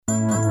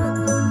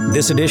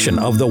This edition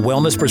of The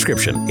Wellness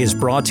Prescription is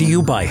brought to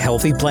you by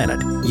Healthy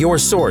Planet, your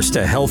source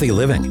to healthy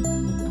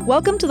living.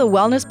 Welcome to The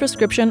Wellness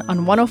Prescription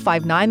on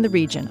 105.9 The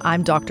Region.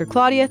 I'm Dr.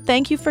 Claudia.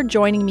 Thank you for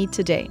joining me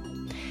today.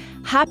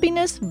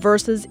 Happiness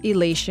versus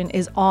elation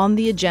is on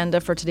the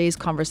agenda for today's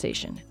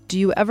conversation. Do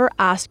you ever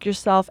ask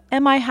yourself,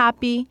 am I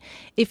happy?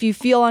 If you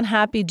feel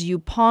unhappy, do you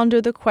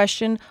ponder the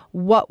question,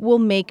 what will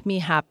make me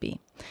happy?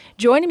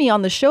 Joining me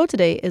on the show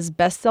today is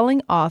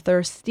best-selling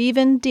author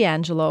Stephen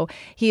DeAngelo.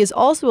 He is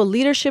also a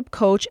leadership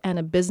coach and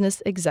a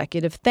business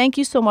executive. Thank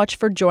you so much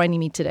for joining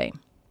me today.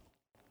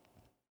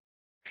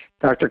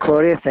 Dr.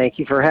 Claudia, thank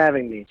you for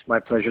having me. It's my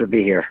pleasure to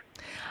be here.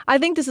 I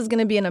think this is going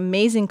to be an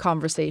amazing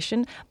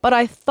conversation, but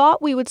I thought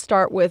we would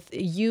start with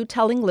you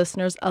telling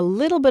listeners a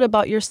little bit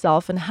about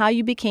yourself and how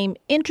you became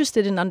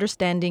interested in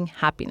understanding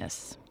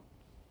happiness.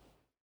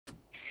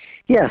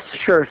 Yes,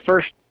 sure.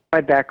 First, my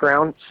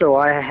background. So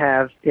I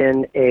have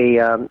been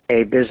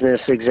a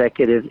business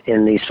executive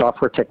in the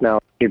software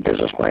technology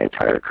business my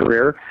entire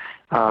career.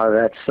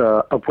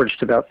 That's upwards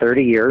to about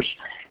 30 years.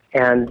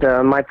 And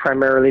my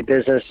primarily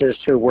business is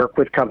to work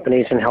with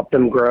companies and help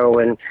them grow,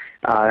 and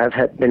I've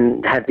had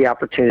the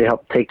opportunity to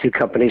help take two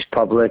companies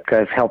public.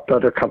 I've helped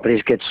other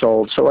companies get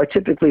sold. So I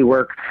typically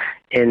work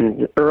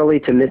in early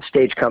to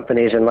mid-stage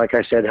companies, and like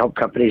I said, help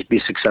companies be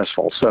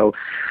successful. So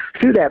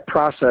through that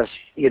process,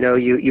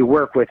 you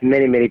work with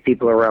many, many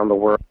people around the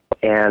world,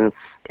 and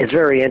it's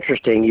very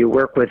interesting. You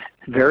work with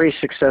very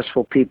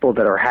successful people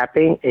that are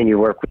happy, and you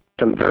work with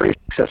some very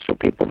successful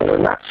people that are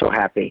not so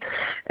happy.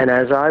 And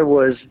as I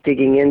was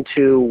digging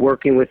into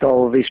working with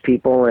all of these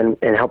people and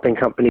helping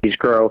companies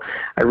grow,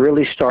 I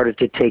really started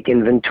to take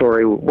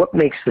inventory. What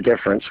makes the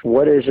difference?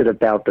 What is it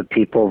about the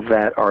people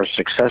that are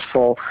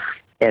successful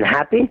and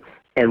happy?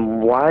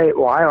 And why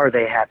are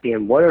they happy?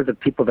 And what are the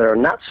people that are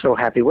not so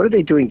happy? What are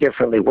they doing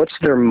differently? What's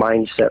their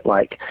mindset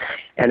like?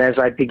 And as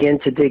I begin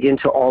to dig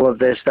into all of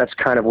this, that's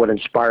kind of what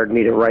inspired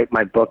me to write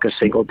my book, A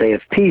Single Day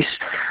of Peace,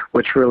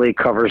 which really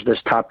covers this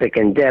topic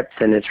in depth,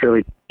 and it's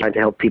really trying to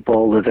help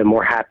people live a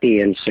more happy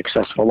and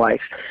successful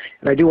life.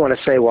 And I do want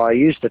to say, while I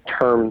use the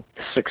term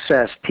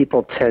success,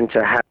 people tend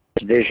to have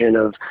this vision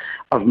of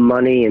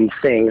money and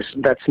things.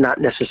 That's not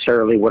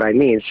necessarily what I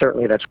mean.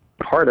 Certainly that's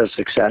part of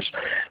success.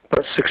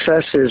 But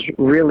success is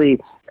really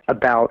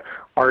about,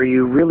 are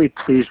you really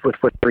pleased with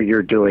what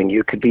you're doing?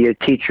 You could be a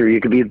teacher, you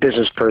could be a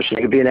business person,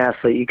 you could be an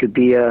athlete, you could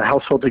be a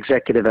household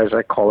executive, as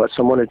I call it,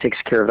 someone who takes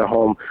care of the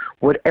home.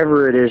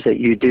 Whatever it is that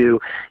you do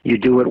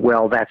it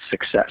well, that's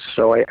success.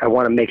 So I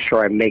want to make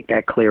sure I make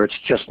that clear. It's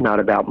just not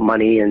about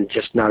money and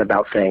just not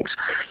about things.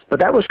 But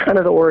that was kind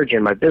of the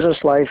origin. My business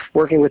life,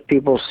 working with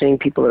people, seeing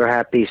people that are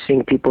happy,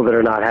 seeing people that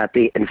are not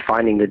happy, and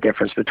finding the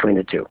difference between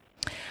the two.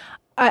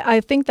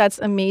 I think that's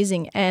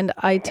amazing. And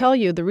I tell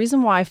you, the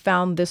reason why I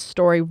found this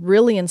story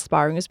really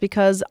inspiring is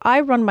because I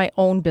run my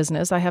own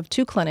business. I have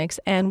two clinics.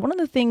 And one of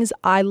the things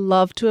I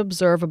love to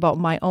observe about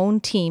my own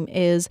team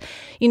is,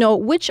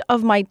 which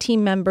of my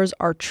team members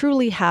are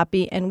truly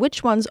happy and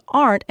which ones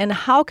aren't, and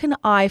how can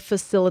I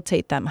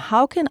facilitate them?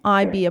 How can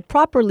I be a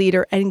proper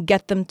leader and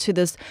get them to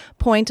this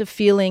point of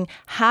feeling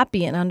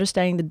happy and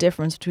understanding the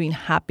difference between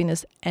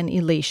happiness and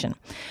elation?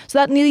 So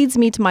that leads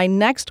me to my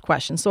next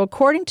question. So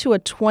according to a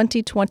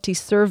 2020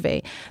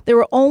 survey, there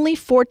were only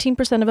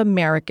 14% of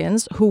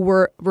Americans who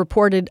were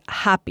reported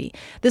happy.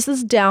 This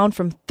is down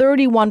from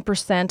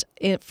 31%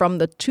 from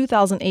the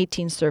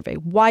 2018 survey.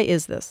 Why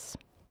is this?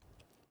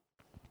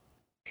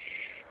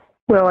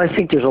 Well, I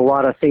think there's a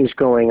lot of things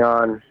going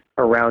on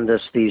around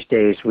us these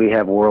days. We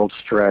have world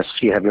stress.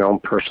 You have your own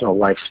personal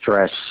life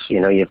stress.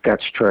 You've got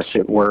stress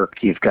at work.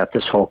 You've got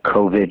this whole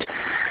COVID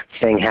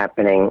thing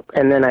happening.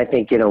 And then I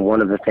think,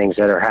 one of the things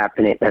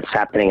that's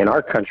happening in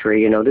our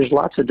country, there's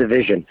lots of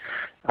division.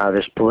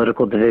 There's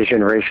political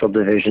division, racial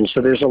division.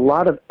 So there's a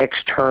lot of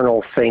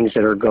external things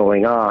that are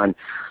going on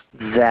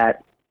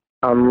that,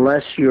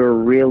 unless you're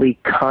really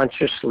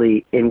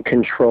consciously in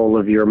control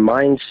of your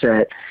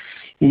mindset,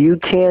 you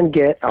can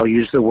get, I'll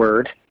use the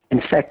word,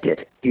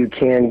 infected. You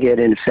can get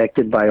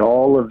infected by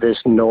all of this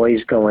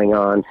noise going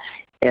on.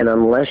 And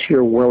unless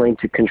you're willing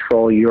to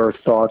control your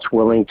thoughts,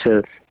 willing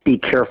to be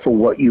careful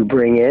what you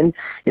bring in,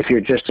 if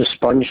you're just a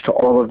sponge to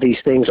all of these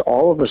things,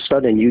 all of a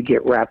sudden you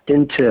get wrapped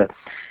into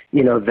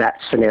that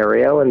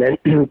scenario, and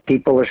then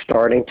people are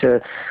starting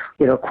to,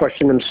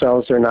 question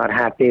themselves. They're not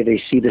happy.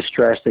 They see the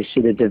stress. They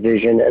see the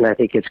division, and I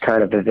think it's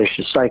kind of a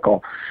vicious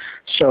cycle.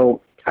 So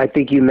I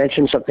think you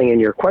mentioned something in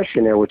your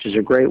question there, which is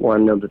a great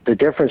one, the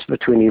difference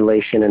between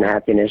elation and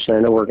happiness. And I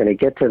know we're going to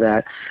get to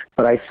that,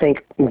 but I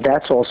think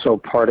that's also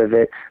part of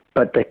it.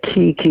 But the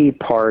key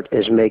part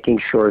is making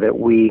sure that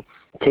we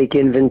take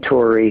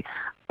inventory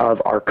of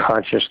our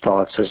conscious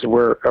thoughts.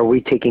 Are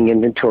we taking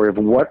inventory of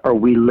what are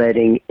we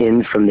letting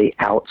in from the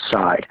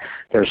outside?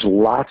 There's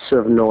lots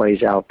of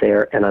noise out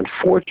there, and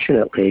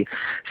unfortunately,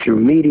 through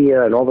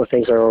media and all the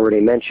things I already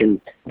mentioned,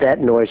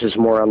 that noise is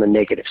more on the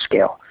negative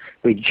scale.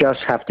 We just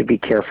have to be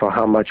careful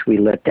how much we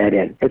let that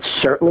in. It's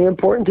certainly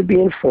important to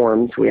be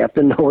informed. We have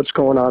to know what's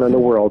going on in the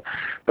world.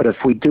 But if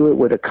we do it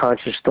with a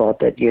conscious thought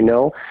that,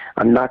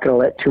 I'm not going to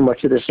let too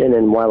much of this in,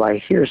 and while I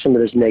hear some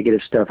of this negative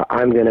stuff,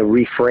 I'm going to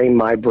reframe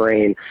my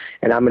brain,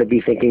 and I'm going to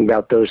be thinking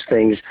about those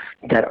things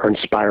that are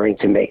inspiring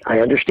to me. I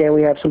understand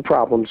we have some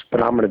problems,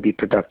 but I'm going to be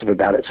productive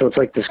about it. So it's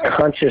like this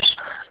conscious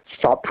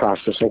thought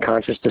process and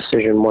conscious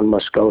decision one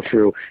must go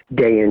through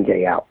day in,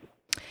 day out.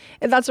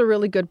 That's a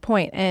really good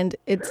point. And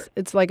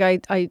it's like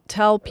I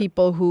tell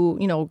people who,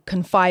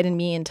 confide in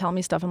me and tell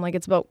me stuff, I'm like,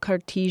 it's about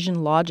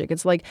Cartesian logic.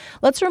 It's like,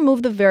 let's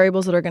remove the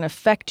variables that are going to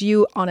affect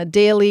you on a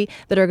daily,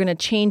 that are going to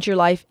change your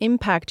life,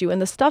 impact you. And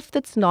the stuff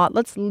that's not,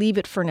 let's leave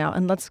it for now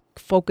and let's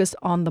focus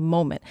on the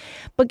moment.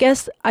 But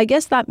I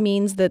guess that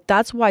means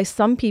that's why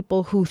some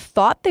people who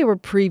thought they were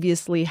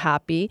previously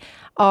happy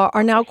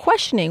are now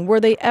questioning, were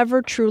they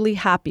ever truly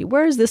happy?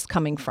 Where is this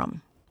coming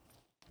from?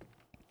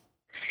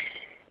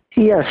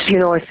 Yes,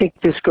 I think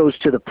this goes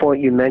to the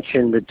point you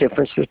mentioned, the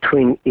difference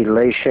between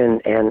elation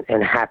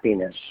and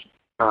happiness.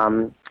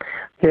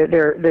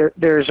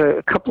 There's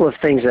a couple of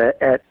things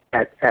at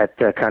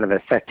kind of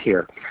effect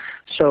here.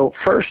 So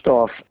first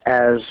off,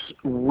 as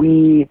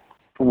we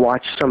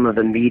watch some of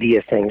the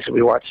media things,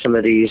 we watch some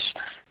of these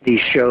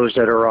shows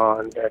that are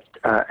on that,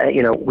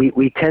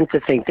 we tend to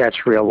think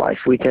that's real life.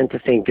 We tend to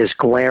think this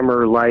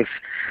glamour life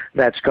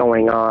that's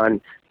going on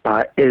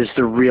is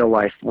the real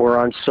life. We're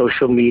on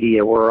social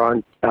media. We're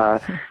on,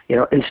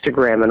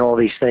 Instagram and all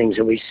these things,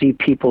 and we see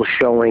people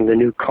showing the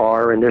new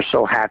car, and they're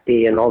so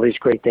happy and all these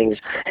great things.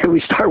 And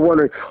we start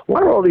wondering,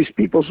 why are all these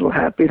people so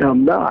happy and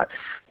I'm not?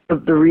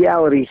 But the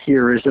reality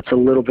here is it's a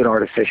little bit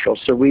artificial.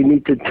 So we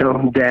need to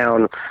tone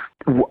down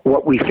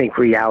what we think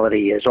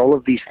reality is. All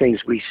of these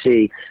things we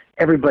see,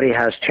 everybody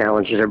has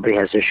challenges, everybody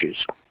has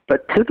issues.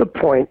 But to the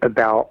point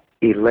about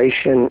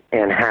elation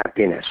and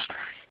happiness,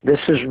 this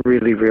is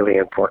really, really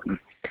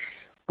important.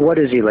 What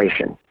is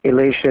elation?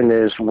 Elation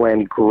is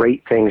when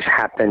great things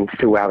happen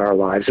throughout our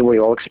lives, and we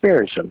all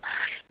experience them.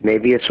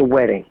 Maybe it's a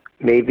wedding.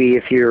 Maybe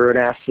if you're an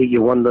athlete,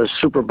 you won the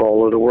Super Bowl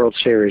or the World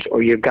Series,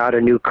 or you got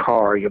a new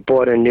car, you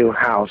bought a new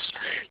house,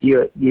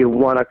 you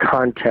won a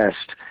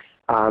contest,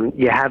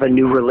 you have a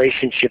new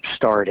relationship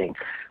starting,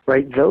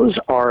 right? Those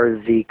are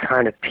the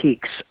kind of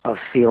peaks of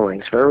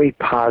feelings, very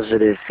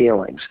positive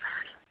feelings.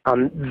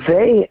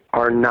 They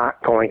are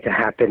not going to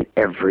happen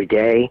every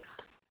day.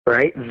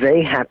 Right?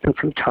 They happen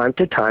from time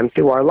to time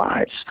through our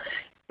lives.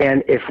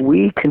 And if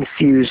we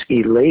confuse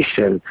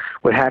elation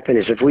with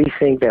happiness, if we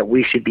think that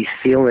we should be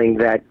feeling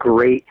that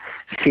great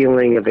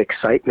feeling of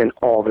excitement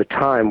all the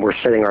time, we're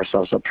setting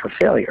ourselves up for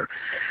failure.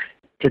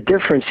 The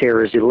difference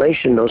here is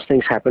elation, those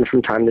things happen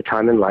from time to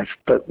time in life.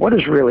 But what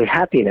is really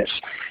happiness?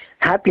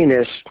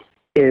 Happiness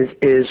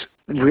is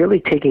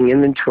really taking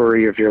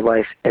inventory of your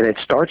life, and it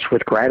starts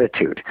with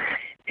gratitude.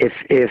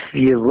 If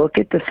you look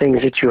at the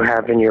things that you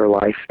have in your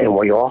life, and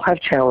we all have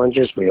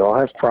challenges, we all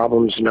have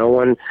problems, no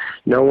one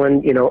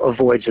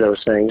avoids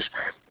those things.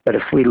 But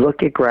if we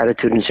look at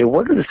gratitude and say,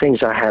 what are the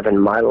things I have in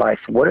my life?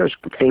 What are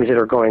things that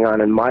are going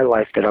on in my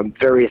life that I'm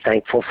very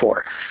thankful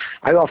for?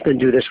 I often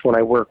do this when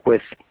I work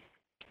with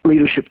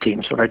leadership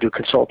teams, when I do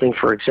consulting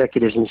for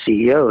executives and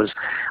CEOs.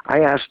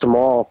 I ask them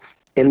all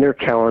in their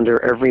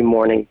calendar every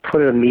morning,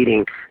 put a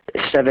meeting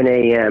 7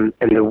 a.m.,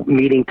 and the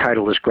meeting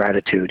title is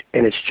gratitude.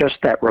 And it's just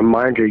that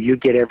reminder you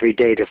get every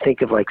day to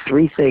think of like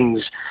 3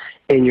 things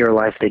in your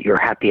life that you're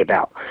happy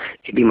about.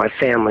 It could be my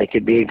family. It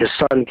could be the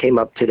sun came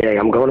up today.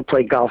 I'm going to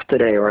play golf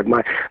today, or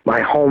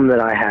my home that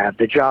I have,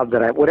 the job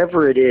that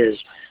whatever it is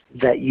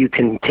that you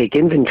can take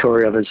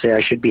inventory of and say,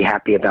 I should be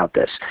happy about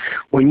this.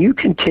 When you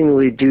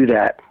continually do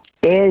that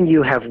and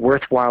you have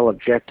worthwhile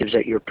objectives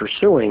that you're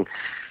pursuing,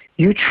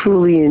 you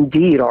truly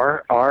indeed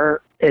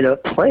are in a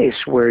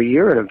place where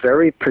you're in a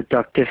very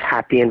productive,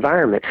 happy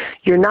environment.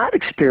 You're not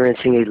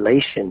experiencing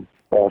elation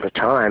all the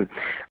time,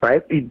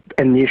 right?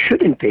 And you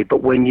shouldn't be,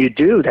 but when you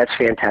do, that's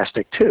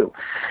fantastic too.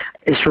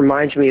 This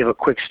reminds me of a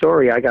quick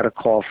story. I got a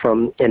call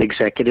from an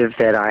executive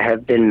that I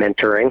have been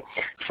mentoring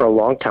for a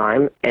long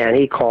time, and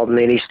he called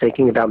me and he's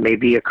thinking about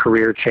maybe a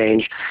career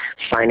change.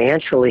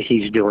 Financially,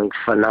 he's doing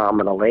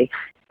phenomenally.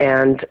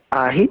 And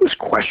he was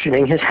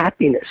questioning his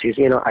happiness. He's,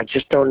 I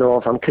just don't know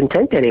if I'm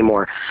content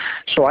anymore.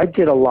 So I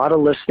did a lot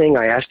of listening.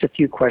 I asked a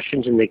few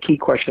questions, and the key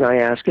question I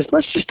asked is,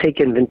 let's just take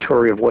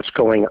inventory of what's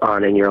going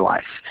on in your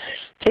life.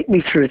 Take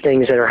me through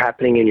things that are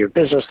happening in your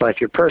business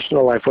life, your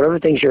personal life, whatever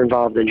things you're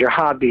involved in, your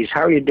hobbies,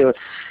 how are you doing?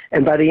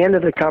 And by the end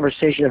of the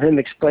conversation of him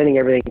explaining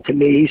everything to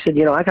me, he said,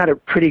 I got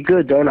it pretty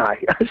good, don't I?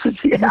 I said,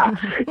 yeah,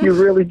 you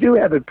really do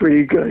have it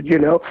pretty good,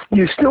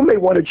 You still may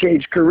want to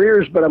change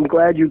careers, but I'm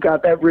glad you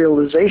got that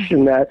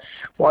realization that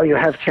while you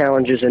have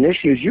challenges and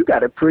issues, you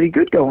got it pretty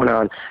good going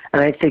on.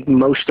 And I think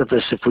most of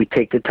us, if we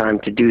take the time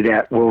to do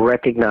that, will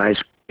recognize,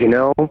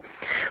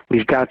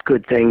 we've got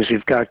good things.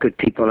 We've got good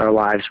people in our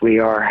lives. We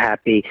are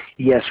happy.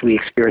 Yes, we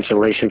experience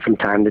elation from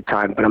time to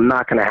time, but I'm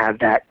not going to have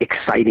that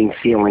exciting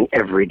feeling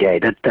every day.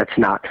 That's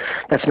not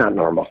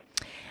normal.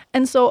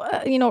 And so,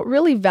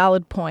 really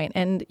valid point.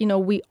 And,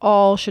 we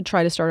all should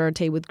try to start our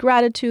day with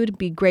gratitude,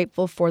 be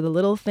grateful for the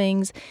little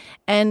things.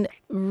 And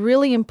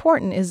really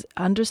important is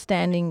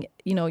understanding,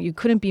 you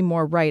couldn't be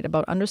more right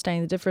about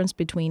understanding the difference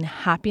between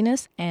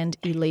happiness and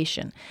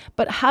elation.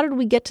 But how did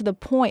we get to the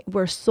point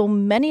where so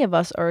many of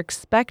us are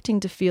expecting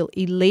to feel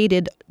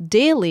elated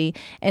daily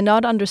and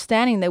not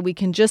understanding that we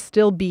can just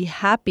still be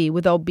happy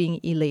without being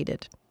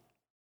elated?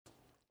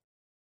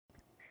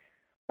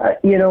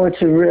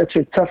 It's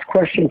a tough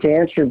question to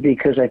answer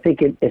because I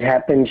think it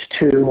happens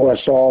to us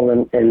all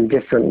in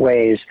different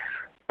ways.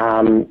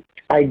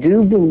 I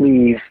do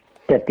believe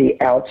that the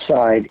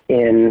outside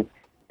in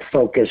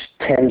focus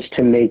tends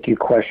to make you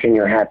question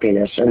your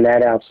happiness, and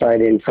that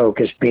outside in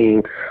focus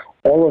being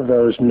all of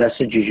those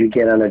messages you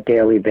get on a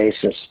daily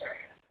basis.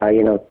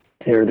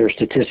 There are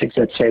statistics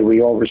that say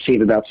we all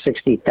receive about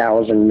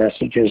 60,000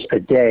 messages a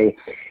day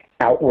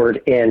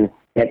outward in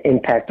that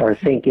impact our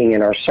thinking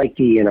and our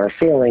psyche and our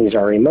feelings,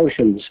 our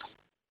emotions.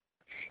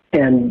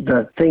 And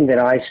the thing that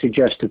I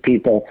suggest to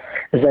people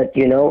is that,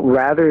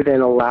 rather than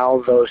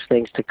allow those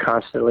things to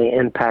constantly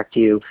impact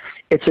you,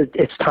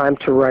 it's time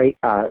to write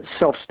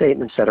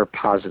self-statements that are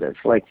positive.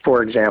 Like,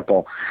 for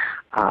example,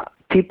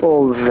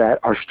 people that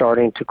are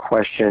starting to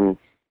question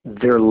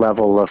their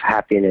level of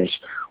happiness,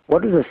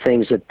 what are the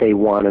things that they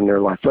want in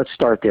their life? Let's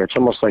start there. It's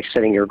almost like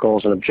setting your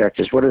goals and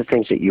objectives. What are the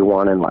things that you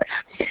want in life?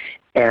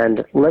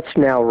 And let's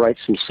now write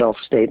some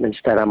self-statements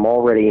that I'm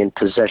already in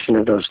possession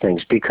of those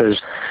things,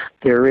 because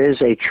there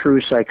is a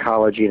true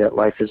psychology that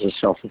life is a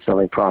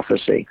self-fulfilling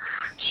prophecy.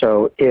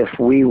 So if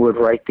we would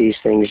write these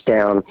things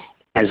down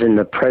as in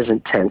the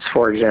present tense,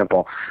 for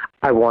example,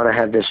 I want to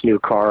have this new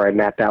car. I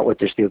map out what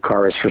this new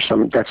car is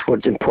that's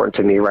what's important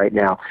to me right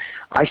now.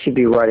 I should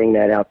be writing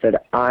that out,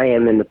 that I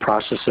am in the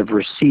process of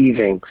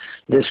receiving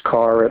this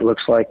car. It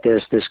looks like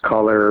this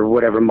color,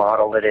 whatever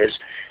model it is.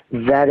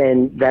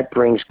 That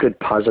brings good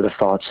positive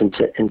thoughts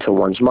into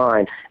one's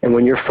mind. And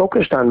when you're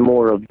focused on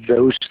more of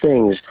those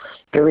things,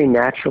 very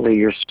naturally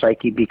your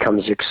psyche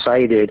becomes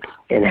excited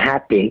and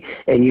happy,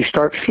 and you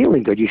start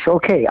feeling good. You feel,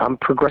 okay, I'm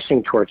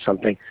progressing towards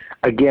something.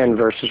 Again,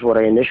 versus what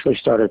I initially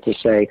started to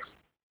say,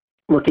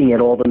 looking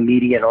at all the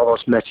media and all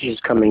those messages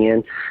coming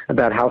in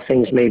about how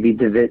things may be,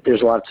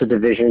 there's lots of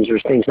divisions,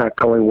 there's things not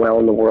going well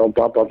in the world,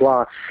 blah, blah,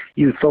 blah.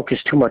 You focus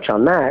too much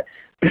on that,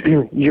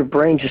 your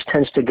brain just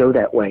tends to go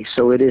that way.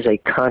 So it is a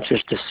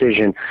conscious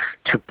decision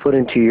to put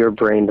into your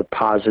brain the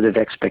positive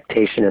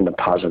expectation and the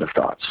positive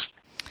thoughts.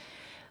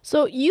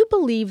 So you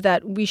believe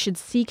that we should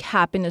seek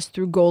happiness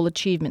through goal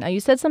achievement. Now, you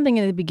said something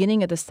in the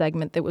beginning of the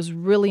segment that was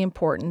really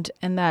important,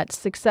 and that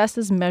success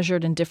is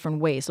measured in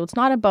different ways. So it's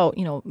not about,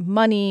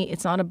 money.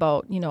 It's not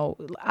about,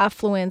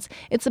 affluence.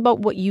 It's about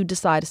what you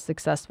decide is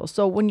successful.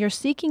 So when you're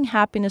seeking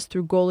happiness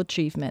through goal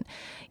achievement,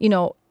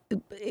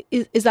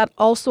 is that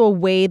also a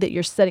way that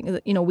you're setting,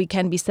 we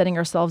can be setting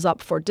ourselves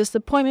up for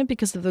disappointment,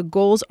 because if the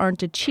goals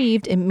aren't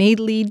achieved, it may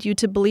lead you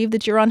to believe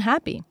that you're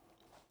unhappy?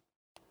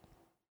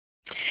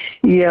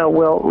 Yeah,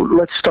 well,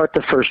 let's start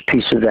the first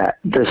piece of that,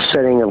 the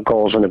setting of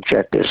goals and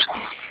objectives.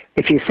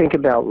 If you think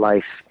about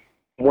life,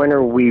 when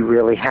are we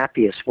really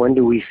happiest? When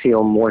do we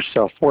feel more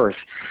self-worth?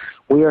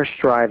 We are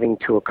striving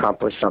to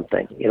accomplish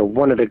something.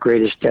 One of the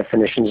greatest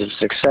definitions of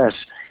success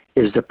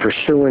is the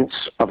pursuance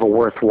of a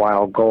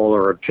worthwhile goal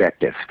or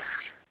objective.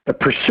 The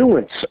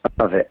pursuance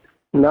of it,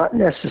 not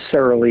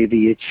necessarily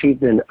the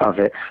achievement of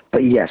it,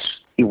 but yes,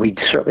 we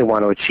certainly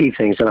want to achieve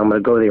things, and I'm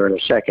going to go there in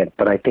a second,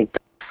 but I think the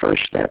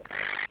first step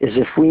is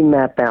if we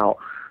map out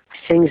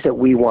things that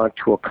we want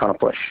to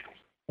accomplish.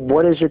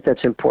 What is it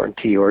that's important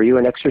to you? Are you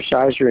an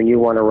exerciser and you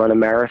want to run a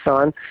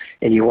marathon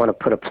and you want to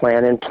put a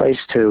plan in place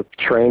to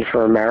train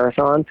for a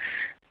marathon?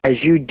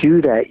 As you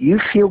do that, you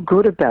feel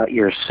good about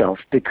yourself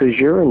because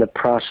you're in the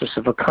process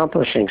of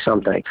accomplishing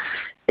something.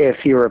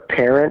 If you're a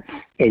parent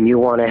and you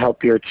want to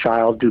help your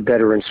child do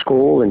better in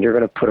school and you're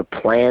going to put a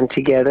plan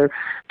together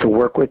to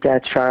work with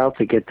that child,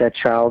 to get that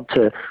child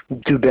to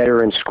do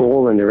better in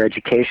school and their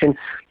education,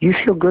 you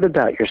feel good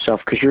about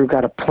yourself because you've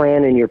got a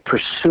plan and you're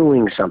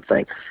pursuing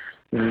something.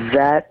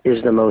 That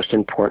is the most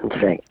important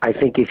thing. I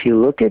think if you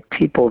look at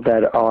people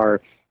that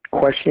are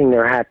questioning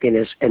their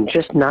happiness and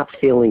just not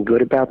feeling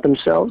good about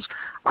themselves,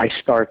 I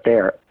start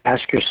there.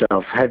 Ask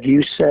yourself, have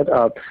you set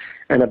up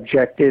an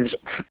objective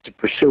to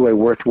pursue a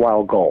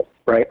worthwhile goal,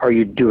 right? Are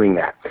you doing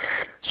that?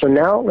 So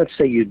now let's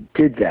say you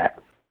did that.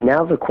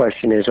 Now the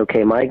question is,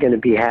 okay, am I going to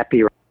be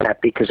happy or not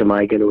because am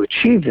I going to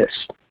achieve this?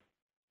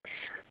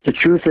 The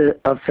truth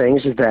of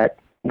things is that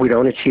we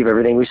don't achieve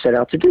everything we set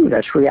out to do.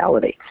 That's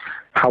reality.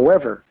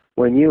 However,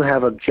 when you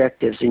have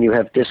objectives and you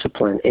have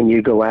discipline and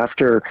you go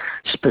after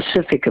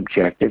specific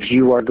objectives,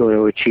 you are going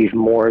to achieve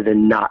more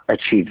than not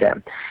achieve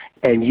them.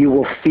 And you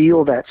will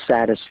feel that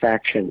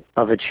satisfaction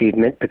of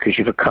achievement because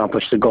you've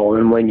accomplished the goal.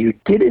 And when you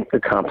didn't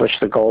accomplish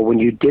the goal, when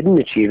you didn't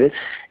achieve it,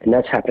 and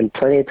that's happened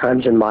plenty of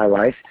times in my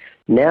life,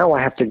 now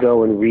I have to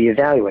go and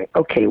reevaluate.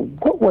 Okay,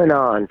 what went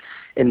on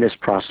in this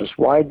process?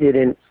 Why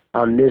didn't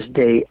on this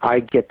day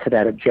I get to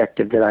that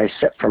objective that I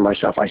set for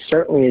myself. I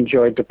certainly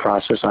enjoyed the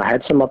process. I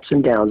had some ups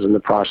and downs in the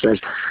process.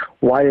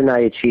 Why didn't I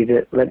achieve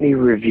it? Let me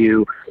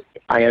review.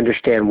 I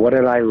understand, what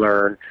did I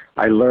learn?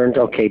 I learned,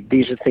 okay,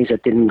 these are things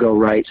that didn't go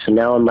right. So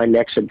now on my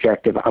next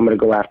objective, I'm going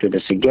to go after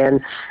this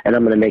again, and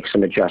I'm going to make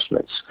some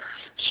adjustments.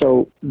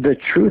 So the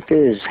truth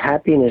is,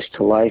 happiness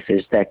to life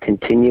is that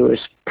continuous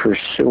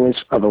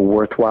pursuance of a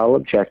worthwhile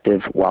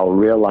objective while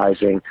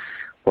realizing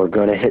we're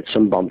going to hit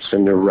some bumps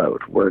in the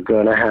road. We're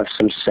going to have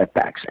some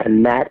setbacks.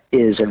 And that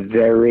is a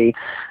very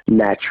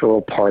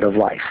natural part of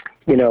life.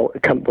 You know,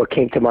 what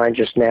came to mind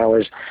just now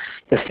is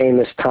the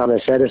famous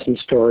Thomas Edison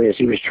story. As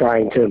he was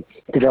trying to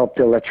develop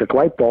the electric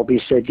light bulb,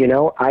 he said, you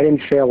know, I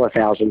didn't fail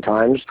 1,000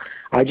 times.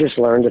 I just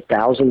learned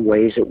 1,000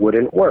 ways it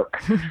wouldn't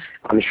work.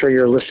 I'm sure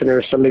your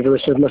listeners, some of your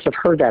listeners must have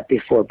heard that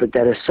before, but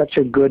that is such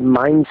a good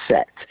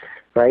mindset,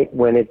 right?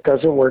 When it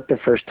doesn't work the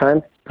first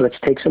time, let's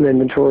take some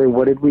inventory.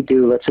 What did we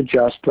do? Let's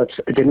adjust.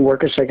 It didn't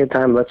work a second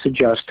time. Let's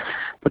adjust.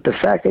 But the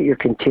fact that you're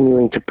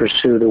continuing to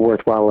pursue the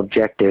worthwhile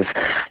objective,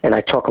 and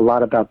I talk a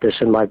lot about this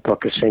in my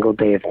book, A Single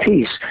Day of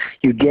Peace,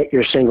 you get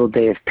your single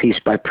day of peace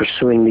by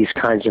pursuing these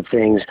kinds of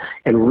things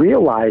and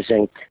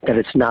realizing that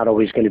it's not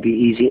always going to be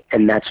easy,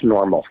 and that's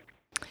normal.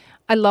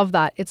 I love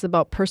that. It's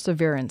about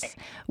perseverance.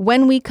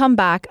 When we come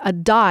back, a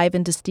dive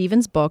into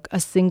Stephen's book, A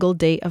Single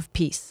Day of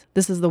Peace.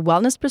 This is the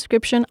Wellness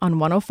Prescription on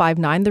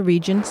 105.9 The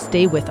Region.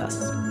 Stay with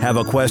us. Have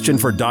a question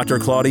for Dr.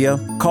 Claudia?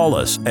 Call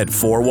us at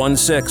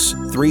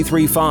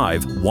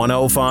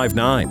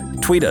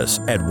 416-335-1059. Tweet us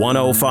at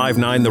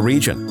 1059 The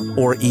Region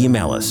or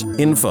email us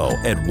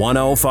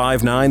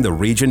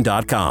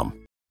info@1059theregion.com.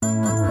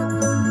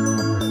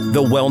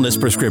 The Wellness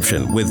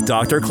Prescription with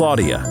Dr.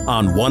 Claudia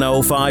on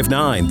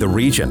 105.9 The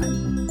Region.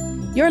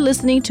 You're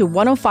listening to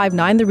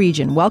 105.9 The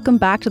Region. Welcome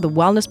back to The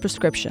Wellness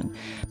Prescription.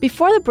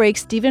 Before the break,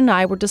 Stephen and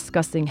I were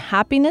discussing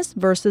happiness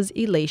versus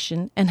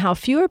elation and how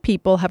fewer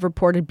people have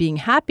reported being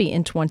happy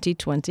in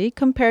 2020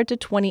 compared to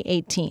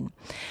 2018.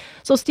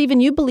 So,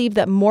 Stephen, you believe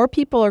that more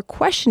people are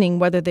questioning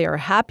whether they are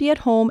happy at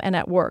home and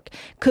at work.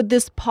 Could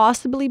this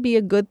possibly be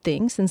a good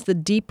thing, since the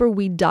deeper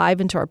we dive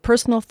into our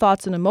personal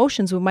thoughts and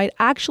emotions, we might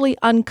actually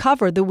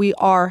uncover that we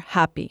are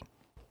happy?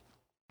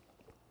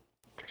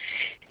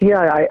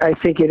 Yeah, I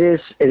think it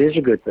is a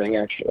good thing,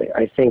 actually.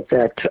 I think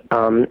that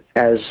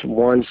as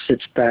one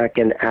sits back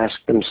and asks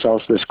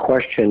themselves this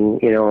question,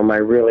 you know, am I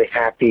really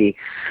happy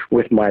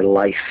with my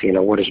life? You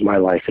know, what is my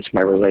life? It's my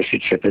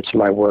relationship. It's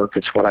my work.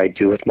 It's what I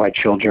do with my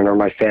children or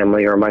my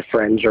family or my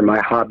friends or my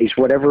hobbies,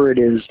 whatever it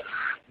is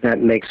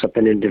that makes up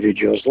an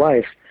individual's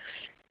life.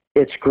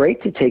 It's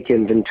great to take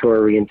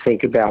inventory and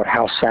think about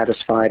how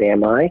satisfied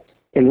am I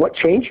and what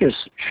changes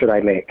should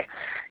I make?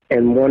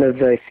 And one of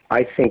the,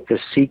 I think, the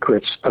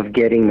secrets of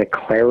getting the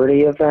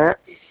clarity of that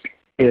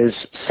is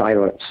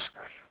silence.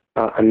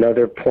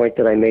 Another point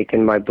that I make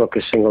in my book,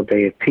 A Single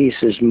Day of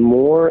Peace, is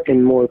more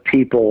and more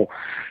people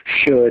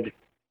should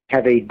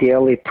have a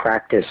daily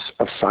practice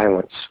of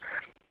silence.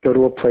 Go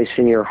to a place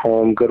in your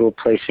home, go to a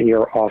place in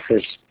your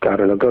office, I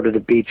don't know, go to the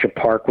beach, a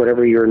park,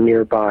 whatever you're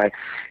nearby,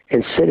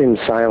 and sit in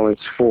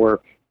silence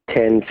for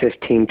 10,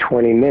 15,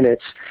 20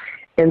 minutes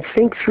and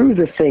think through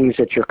the things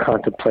that you're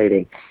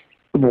contemplating.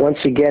 Once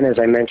again, as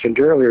I mentioned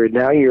earlier,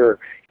 now you're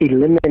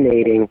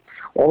eliminating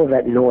all of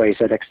that noise,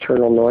 that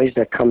external noise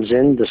that comes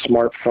in, the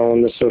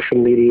smartphone, the social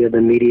media,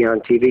 the media on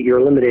TV. You're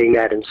eliminating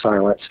that in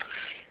silence.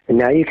 And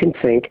now you can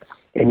think,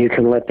 and you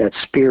can let that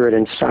spirit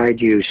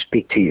inside you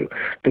speak to you,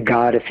 the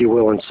God, if you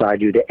will,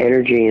 inside you, the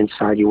energy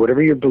inside you,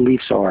 whatever your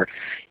beliefs are.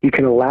 You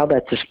can allow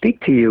that to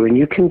speak to you, and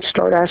you can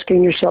start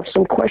asking yourself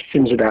some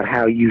questions about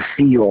how you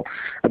feel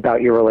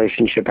about your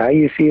relationship, how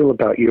you feel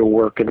about your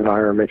work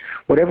environment,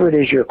 whatever it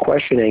is you're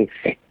questioning,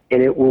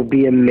 and it will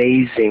be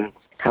amazing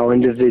how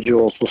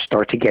individuals will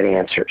start to get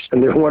answers.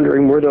 And they're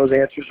wondering where those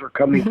answers are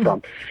coming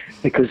from,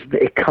 because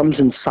it comes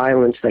in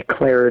silence, that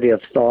clarity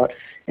of thought,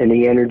 and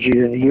the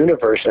energy of the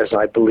universe, as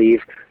I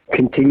believe,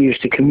 continues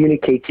to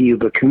communicate to you,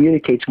 but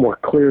communicates more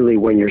clearly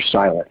when you're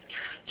silent.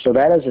 So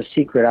that is a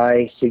secret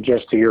I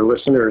suggest to your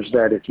listeners,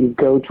 that if you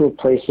go to a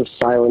place of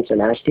silence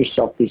and ask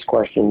yourself these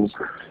questions,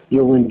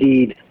 you'll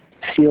indeed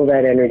feel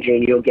that energy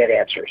and you'll get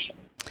answers.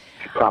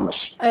 I promise.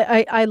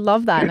 I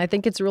love that. And I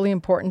think it's really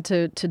important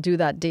to do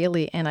that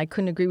daily. And I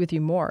couldn't agree with you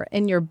more.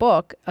 In your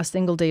book, A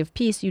Single Day of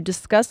Peace, you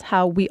discuss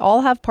how we all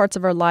have parts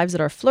of our lives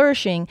that are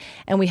flourishing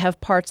and we have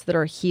parts that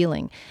are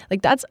healing.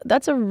 Like that's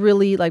a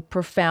really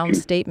profound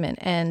statement.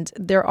 And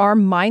there are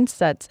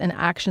mindsets and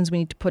actions we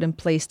need to put in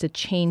place to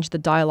change the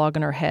dialogue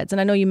in our heads.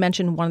 And I know you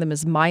mentioned one of them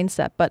is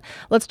mindset, but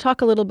let's talk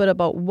a little bit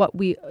about what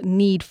we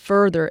need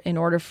further in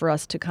order for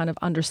us to kind of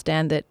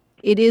understand that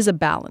it is a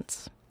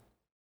balance.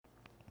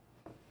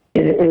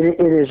 It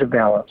is a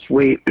balance.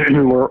 We're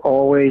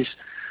always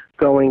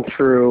going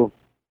through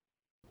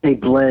a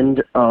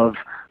blend of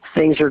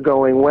things are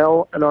going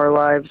well in our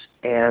lives,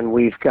 and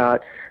we've got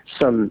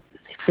some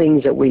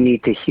things that we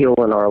need to heal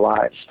in our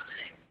lives.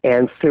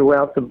 And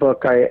throughout the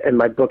book, and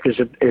my book is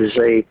a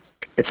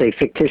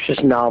fictitious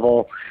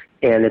novel.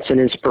 and it's an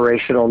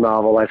inspirational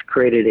novel. I've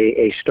created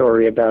a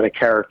story about a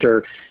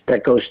character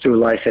that goes through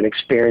life and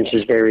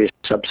experiences various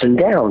ups and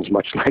downs,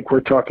 much like we're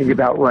talking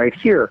about right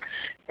here.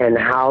 And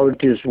how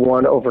does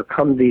one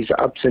overcome these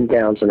ups and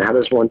downs, and how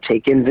does one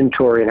take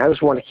inventory, and how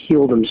does one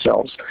heal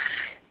themselves?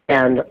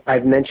 And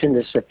I've mentioned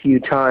this a few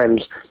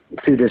times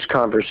through this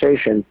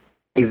conversation.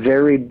 A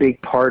very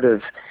big part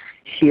of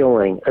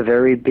healing, a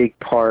very big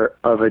part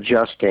of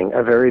adjusting,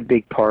 a very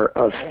big part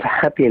of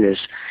happiness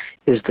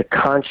is the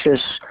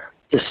conscious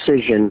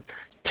decision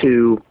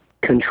to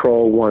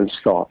control one's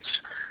thoughts.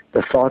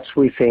 The thoughts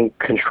we think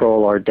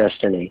control our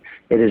destiny.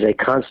 It is a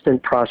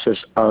constant process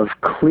of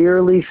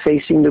clearly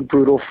facing the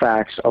brutal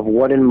facts of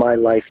what in my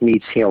life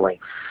needs healing.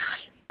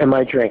 Am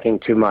I drinking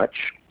too much?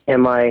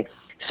 Am I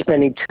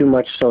spending too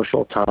much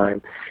social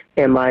time?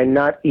 Am I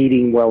not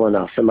eating well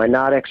enough? Am I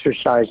not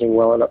exercising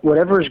well enough?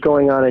 Whatever is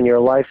going on in your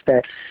life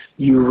that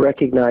you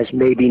recognize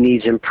maybe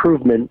needs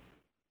improvement,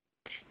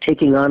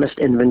 taking honest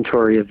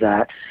inventory of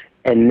that,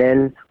 and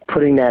then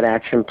putting that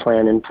action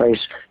plan in place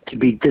to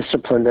be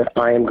disciplined that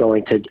I'm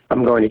going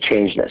to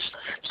change this.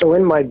 So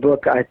in my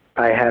book,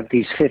 I have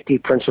these 50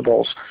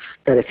 principles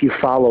that if you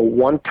follow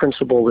one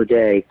principle a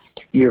day,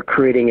 you're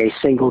creating a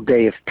single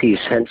day of peace,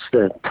 hence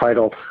the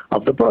title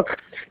of the book.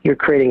 You're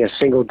creating a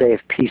single day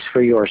of peace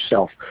for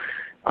yourself.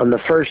 On the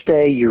first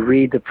day, you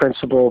read the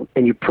principle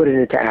and you put it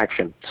into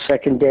action.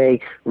 Second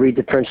day, read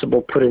the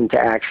principle, put it into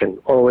action,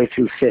 all the way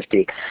through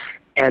 50.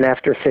 And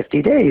after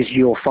 50 days,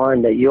 you'll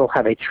find that you'll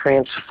have a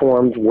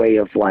transformed way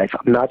of life.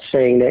 I'm not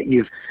saying that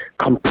you've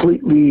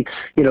completely,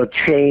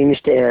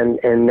 changed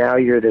and now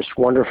you're this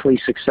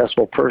wonderfully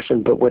successful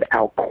person, but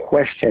without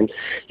question,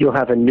 you'll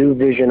have a new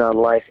vision on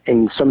life.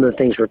 And some of the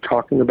things we're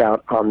talking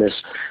about on this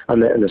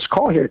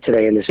call here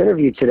today, in this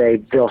interview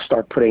today, they'll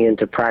start putting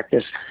into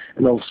practice,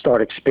 and they'll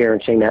start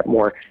experiencing that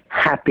more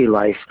happy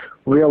life,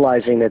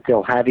 realizing that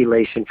they'll have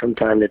elation from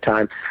time to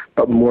time,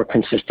 but more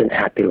consistent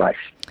happy life.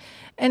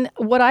 And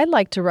what I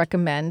like to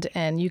recommend,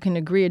 and you can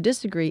agree or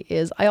disagree,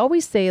 is I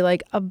always say,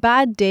 like, a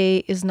bad day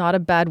is not a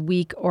bad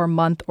week or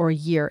month or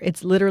year.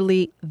 It's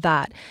literally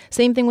that.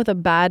 Same thing with a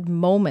bad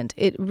moment.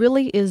 It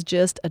really is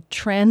just a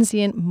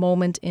transient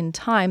moment in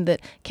time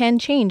that can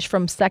change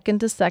from second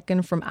to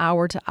second, from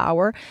hour to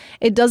hour.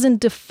 It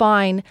doesn't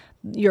define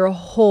your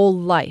whole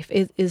life.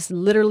 It is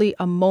literally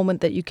a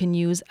moment that you can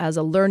use as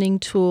a learning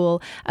tool,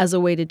 as a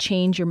way to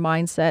change your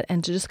mindset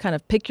and to just kind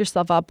of pick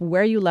yourself up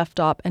where you left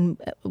off and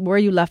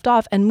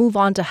move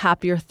on to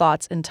happier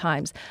thoughts and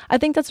times. I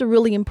think that's a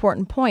really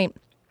important point.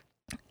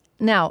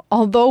 Now,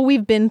 although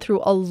we've been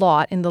through a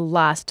lot in the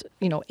last,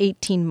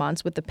 18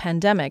 months with the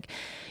pandemic,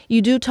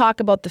 you do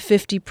talk about the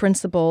 50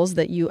 principles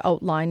that you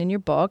outline in your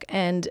book,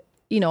 and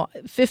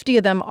 50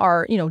 of them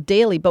are,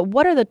 daily, but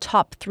what are the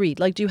top 3?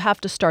 Like, do you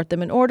have to start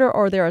them in order,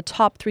 or are there a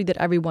top 3 that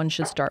everyone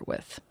should start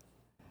with?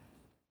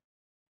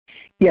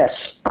 Yes.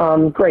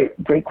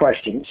 Great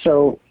question.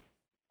 So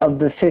of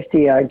the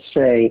 50, I'd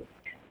say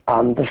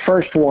the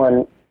first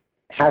one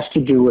has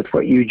to do with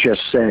what you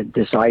just said,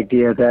 this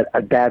idea that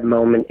a bad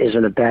moment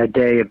isn't a bad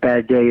day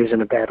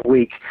isn't a bad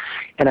week.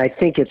 And I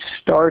think it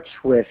starts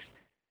with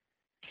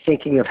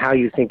thinking of how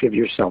you think of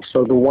yourself.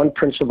 So the one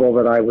principle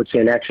that I would say,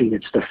 and actually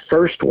it's the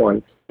first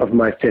one of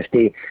my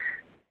 50,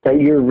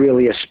 that you're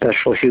really a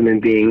special human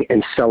being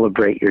and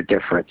celebrate your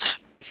difference.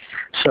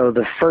 So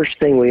the first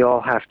thing we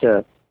all have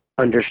to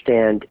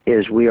understand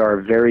is we are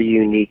a very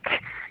unique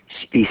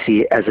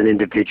species as an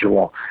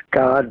individual.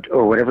 God,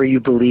 or whatever you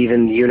believe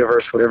in, the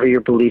universe, whatever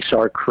your beliefs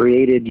are,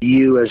 created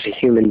you as a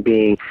human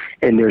being,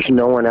 and there's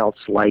no one else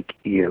like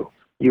you.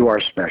 You are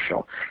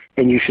special.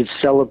 And you should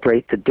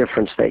celebrate the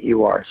difference that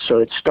you are. So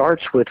it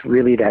starts with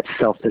really that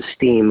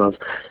self-esteem of,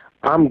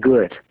 I'm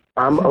good,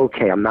 I'm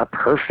okay, I'm not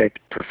perfect.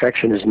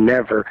 Perfection is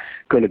never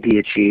going to be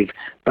achieved,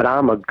 but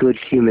I'm a good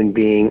human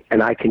being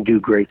and I can do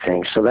great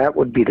things. So that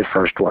would be the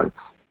first one.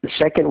 The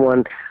second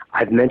one,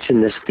 I've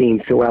mentioned this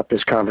theme throughout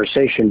this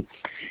conversation,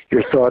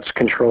 your thoughts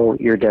control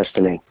your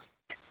destiny.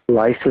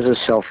 Life is a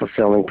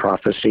self-fulfilling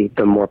prophecy.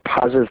 The more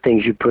positive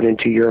things you put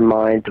into your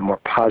mind, the more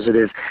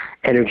positive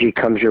energy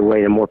comes your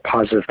way, the more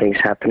positive things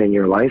happen in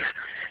your life.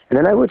 And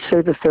then I would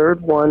say the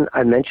third one,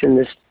 I mentioned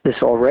this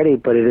already,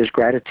 but it is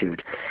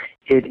gratitude.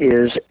 It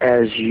is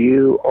as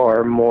you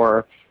are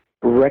more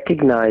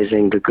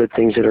recognizing the good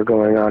things that are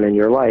going on in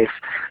your life,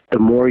 the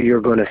more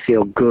you're going to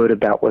feel good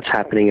about what's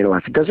happening in your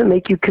life. It doesn't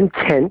make you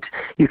content.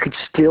 You could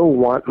still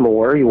want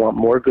more. You want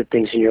more good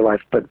things in your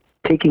life, but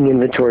taking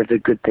inventory of the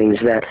good things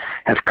that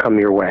have come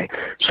your way.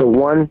 So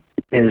one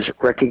is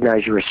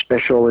recognize you're a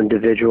special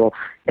individual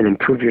and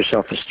improve your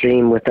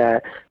self-esteem with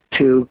that.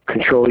 2,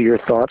 control your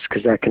thoughts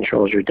because that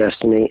controls your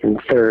destiny.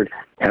 And 3rd,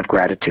 have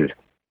gratitude.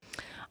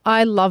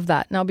 I love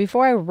that. Now,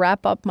 before I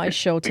wrap up my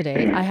show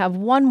today, I have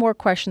one more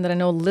question that I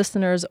know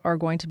listeners are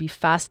going to be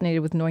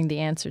fascinated with knowing the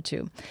answer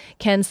to.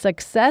 Can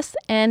success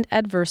and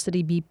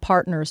adversity be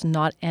partners,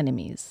 not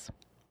enemies?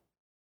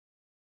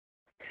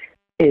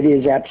 It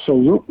is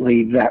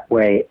absolutely that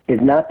way.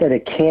 It's not that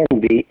it can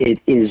be, it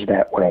is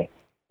that way.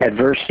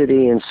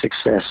 Adversity and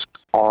success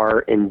are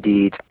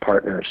indeed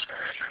partners.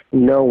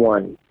 No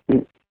one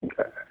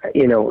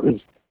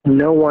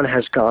no one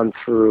has gone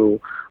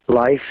through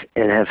life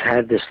and have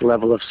had this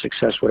level of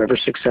success, whatever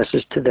success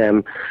is to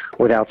them,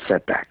 without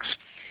setbacks.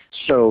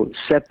 So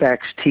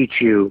setbacks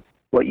teach you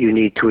what you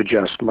need to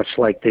adjust, much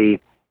like the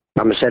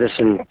Thomas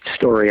Edison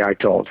story I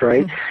told,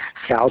 right?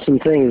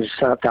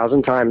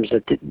 1,000 times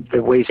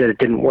the ways that it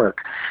didn't work.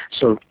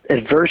 So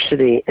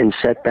adversity and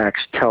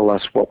setbacks tell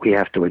us what we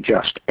have to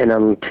adjust. And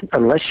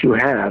unless you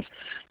have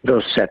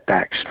those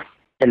setbacks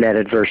and that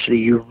adversity,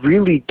 you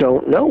really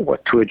don't know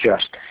what to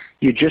adjust.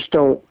 You just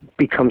don't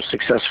become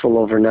successful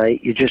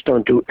overnight. You just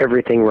don't do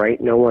everything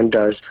right. No one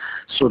does.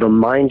 So the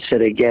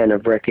mindset, again,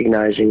 of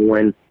recognizing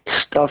when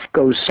stuff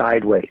goes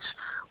sideways,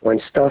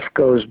 when stuff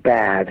goes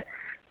bad,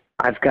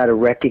 I've got to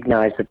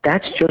recognize that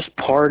that's just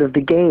part of the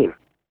game,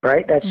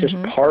 right? That's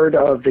just part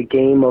of the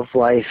game of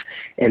life.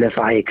 And if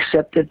I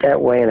accept it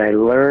that way and I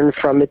learn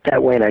from it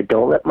that way and I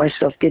don't let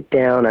myself get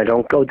down, I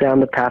don't go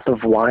down the path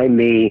of why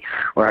me,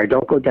 or I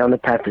don't go down the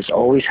path this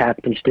always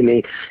happens to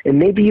me. And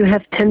maybe you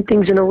have 10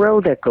 things in a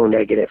row that go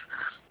negative.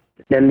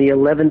 Then the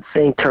 11th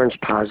thing turns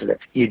positive.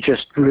 You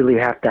just really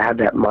have to have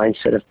that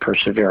mindset of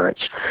perseverance.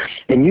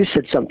 And you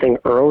said something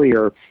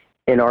earlier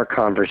in our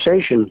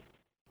conversation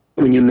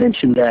when you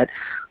mentioned that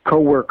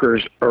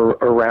coworkers are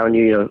around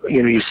you.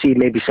 You see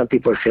maybe some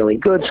people are feeling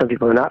good, some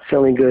people are not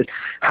feeling good.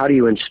 How do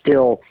you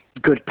instill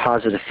good,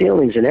 positive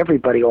feelings in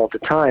everybody all the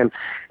time?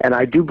 And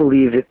I do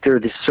believe that there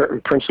are these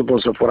certain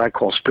principles of what I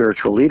call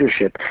spiritual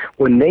leadership.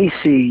 When they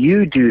see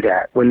you do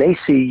that, when they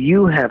see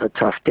you have a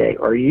tough day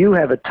or you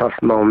have a tough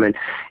moment,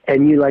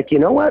 and you like, you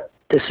know what,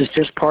 this is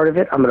just part of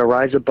it, I'm going to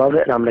rise above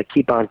it and I'm going to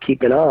keep on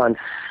keeping on.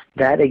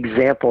 That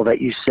example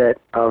that you set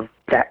of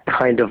that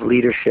kind of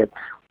leadership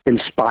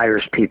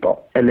inspires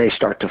people, and they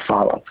start to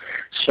follow.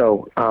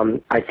 So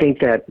I think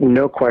that,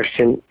 no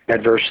question,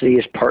 adversity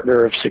is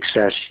partner of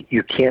success.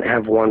 You can't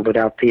have one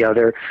without the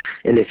other.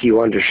 And if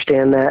you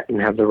understand that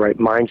and have the right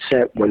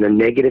mindset, when the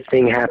negative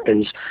thing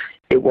happens,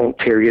 it won't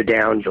tear you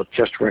down. You'll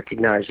just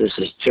recognize this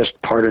is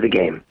just part of the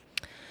game.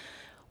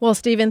 Well,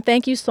 Stephen,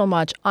 thank you so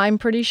much. I'm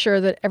pretty sure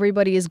that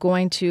everybody is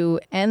going to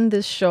end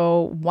this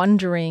show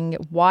wondering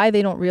why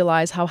they don't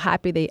realize how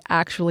happy they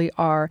actually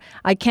are.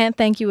 I can't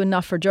thank you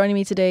enough for joining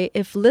me today.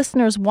 If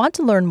listeners want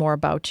to learn more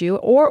about you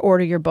or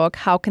order your book,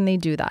 how can they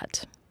do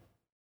that?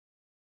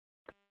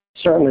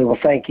 Certainly. Well,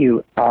 thank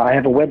you. I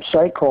have a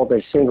website called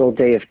A Single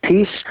Day of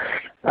Peace.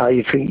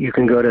 You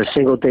can go to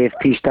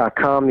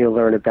singledayofpeace.com. You'll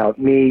learn about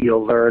me.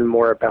 You'll learn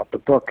more about the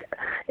book.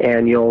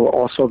 And you'll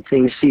also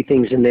see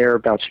things in there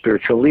about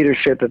spiritual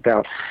leadership,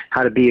 about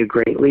how to be a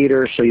great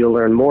leader. So you'll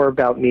learn more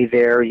about me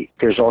there.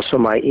 There's also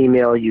my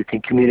email. You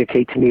can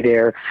communicate to me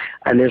there.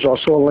 And there's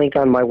also a link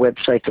on my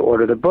website to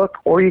order the book.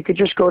 Or you could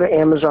just go to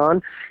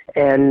Amazon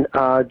and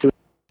do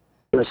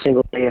A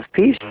Single Day of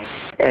Peace,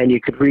 and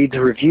you could read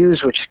the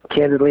reviews, which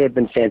candidly have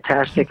been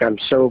fantastic. I'm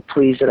so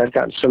pleased that I've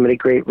gotten so many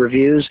great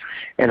reviews,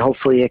 and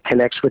hopefully it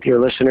connects with your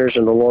listeners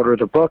and they'll order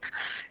the book,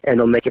 and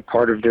they'll make it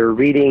part of their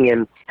reading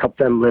and help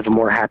them live a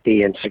more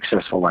happy and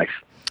successful life.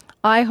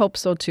 I hope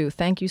so too.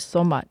 Thank you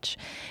so much.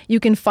 You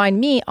can find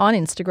me on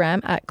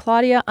Instagram at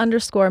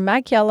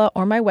Claudia_Macchiella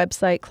or my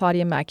website,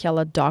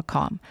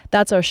 ClaudiaMacchiella.com.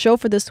 That's our show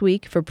for this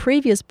week. For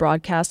previous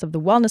broadcasts of The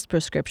Wellness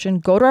Prescription,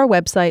 go to our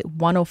website,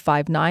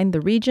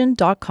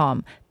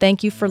 1059theregion.com.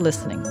 Thank you for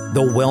listening. The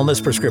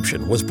Wellness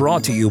Prescription was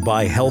brought to you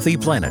by Healthy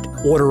Planet.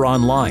 Order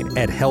online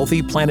at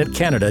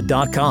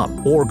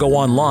healthyplanetcanada.com or go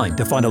online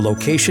to find a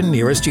location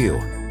nearest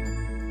you.